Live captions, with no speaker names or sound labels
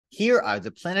Here are the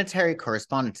planetary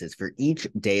correspondences for each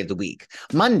day of the week.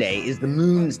 Monday is the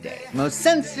moon's day, the most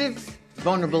sensitive,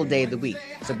 vulnerable day of the week,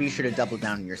 so be sure to double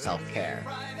down on your self-care.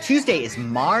 Tuesday is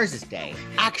Mars's day.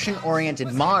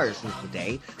 Action-oriented Mars rules the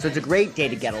day, so it's a great day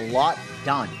to get a lot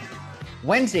done.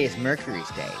 Wednesday is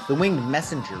Mercury's day. The winged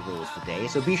messenger rules the day,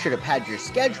 so be sure to pad your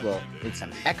schedule with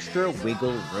some extra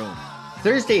wiggle room.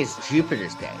 Thursday is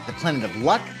Jupiter's day, the planet of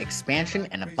luck, expansion,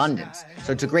 and abundance,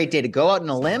 so it's a great day to go out on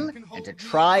a limb and to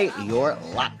try your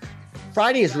luck.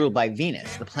 Friday is ruled by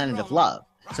Venus, the planet of love,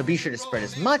 so be sure to spread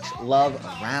as much love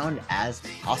around as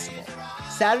possible.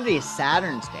 Saturday is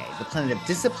Saturn's day, the planet of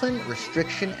discipline,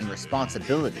 restriction, and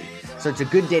responsibility, so it's a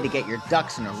good day to get your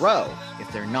ducks in a row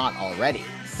if they're not already.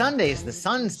 Sunday is the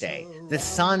sun's day,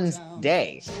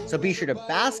 so be sure to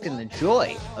bask in the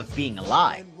joy of being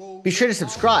alive. Be sure to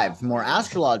subscribe for more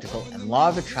astrological and law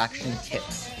of attraction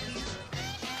tips.